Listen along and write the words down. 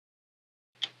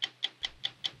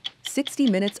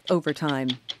60 Minutes Overtime.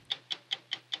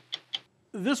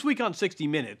 This week on 60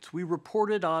 Minutes, we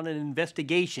reported on an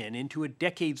investigation into a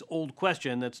decades-old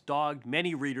question that's dogged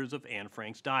many readers of Anne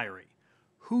Frank's diary.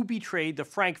 Who betrayed the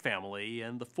Frank family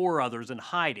and the four others in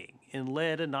hiding and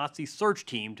led a Nazi search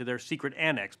team to their secret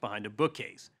annex behind a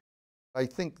bookcase? I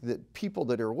think that people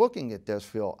that are looking at this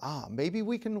feel, maybe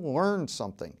we can learn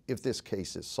something if this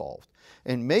case is solved.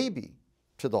 And maybe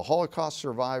to the Holocaust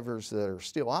survivors that are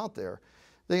still out there,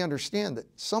 they understand that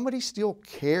somebody still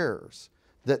cares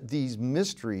that these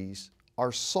mysteries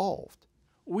are solved.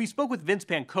 We spoke with Vince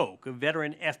Pankow, a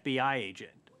veteran FBI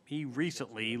agent. He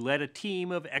recently led a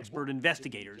team of expert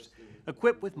investigators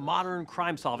equipped with modern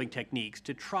crime-solving techniques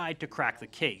to try to crack the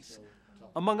case.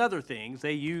 Among other things,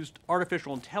 they used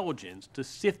artificial intelligence to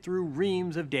sift through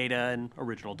reams of data and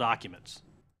original documents.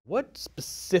 What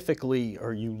specifically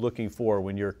are you looking for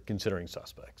when you're considering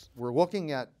suspects? We're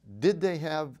looking at, did they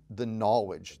have the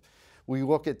knowledge? We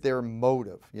look at their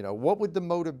motive. What would the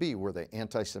motive be? Were they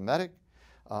anti-Semitic?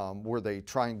 Were they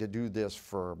trying to do this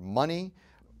for money?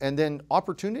 And then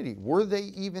opportunity. Were they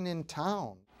even in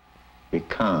town? We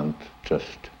can't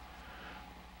just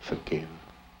forgive.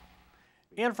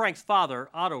 Anne Frank's father,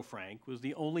 Otto Frank, was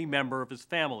the only member of his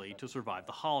family to survive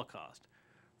the Holocaust.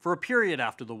 For a period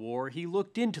after the war, he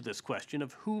looked into this question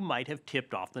of who might have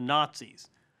tipped off the Nazis.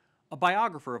 A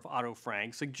biographer of Otto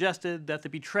Frank suggested that the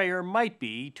betrayer might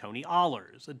be Tony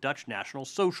Ahlers, a Dutch National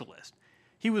Socialist.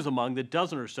 He was among the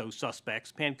dozen or so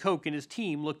suspects Pankow and his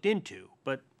team looked into,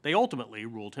 but they ultimately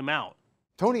ruled him out.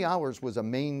 Tony Ahlers was a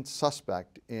main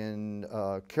suspect in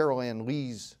Carol Ann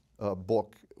Lee's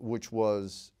book, which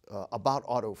was about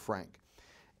Otto Frank.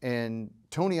 And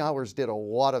Tony Ahlers did a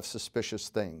lot of suspicious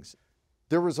things.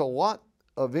 There was a lot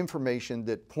of information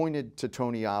that pointed to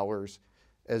Tony Ahlers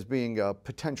as being a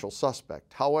potential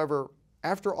suspect. However,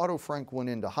 after Otto Frank went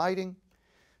into hiding,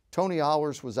 Tony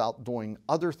Ahlers was out doing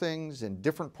other things in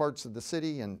different parts of the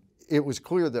city, and it was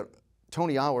clear that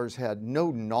Tony Ahlers had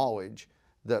no knowledge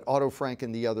that Otto Frank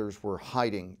and the others were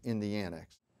hiding in the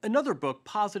annex. Another book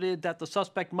posited that the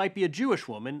suspect might be a Jewish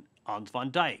woman, Hans van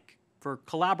Dyck. For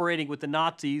collaborating with the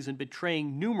Nazis and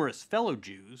betraying numerous fellow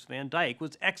Jews, Van Dyck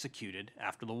was executed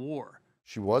after the war.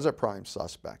 She was a prime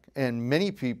suspect. And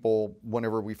many people,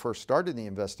 whenever we first started the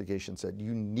investigation, said,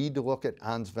 you need to look at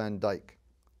Hans van Dyck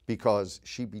because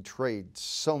she betrayed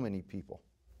so many people.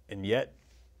 And yet,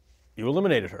 you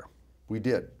eliminated her. We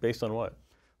did. Based on what?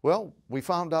 Well, we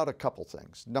found out a couple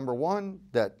things. Number one,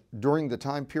 that during the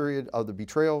time period of the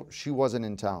betrayal, she wasn't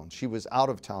in town. She was out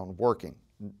of town working,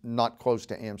 not close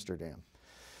to Amsterdam.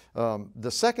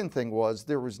 The second thing was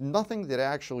there was nothing that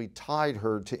actually tied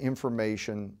her to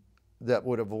information that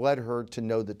would have led her to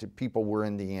know that the people were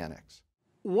in the annex.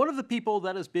 One of the people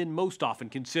that has been most often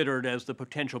considered as the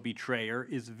potential betrayer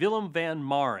is Willem van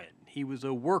Maren. He was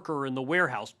a worker in the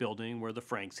warehouse building where the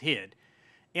Franks hid.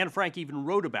 Anne Frank even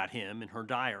wrote about him in her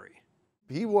diary.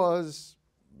 He was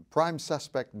prime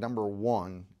suspect number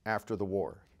one after the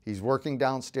war. He's working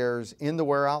downstairs in the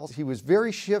warehouse. He was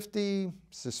very shifty,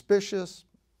 suspicious,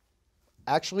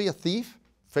 actually a thief.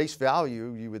 Face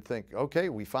value, you would think, okay,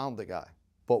 we found the guy.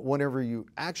 But whenever you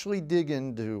actually dig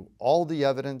into all the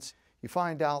evidence, you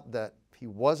find out that he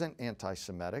wasn't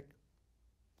anti-Semitic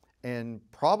and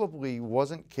probably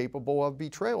wasn't capable of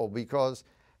betrayal, because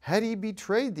had he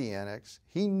betrayed the annex,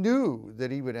 he knew that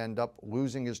he would end up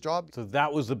losing his job. So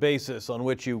that was the basis on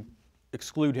which you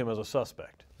exclude him as a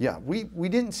suspect? Yeah, we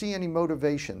didn't see any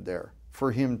motivation there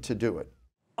for him to do it.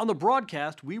 On the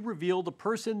broadcast, we revealed the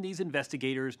person these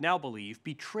investigators now believe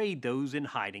betrayed those in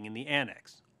hiding in the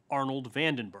annex, Arnold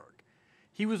Vandenberg.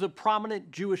 He was a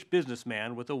prominent Jewish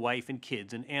businessman with a wife and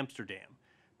kids in Amsterdam.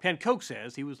 Pankow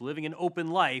says he was living an open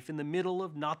life in the middle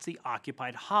of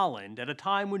Nazi-occupied Holland at a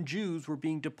time when Jews were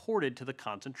being deported to the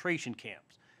concentration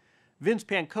camps. Vince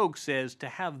Pankow says to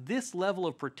have this level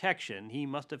of protection, he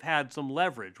must have had some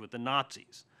leverage with the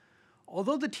Nazis.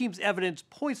 Although the team's evidence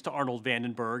points to Arnold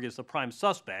Vandenberg as the prime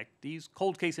suspect, these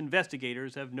cold case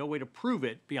investigators have no way to prove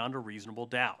it beyond a reasonable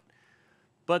doubt.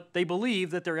 But they believe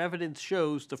that their evidence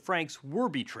shows the Franks were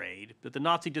betrayed, that the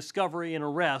Nazi discovery and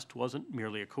arrest wasn't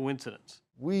merely a coincidence.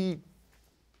 We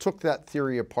took that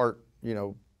theory apart,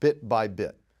 bit by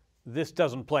bit. This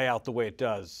doesn't play out the way it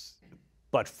does,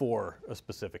 but for a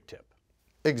specific tip.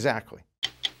 Exactly.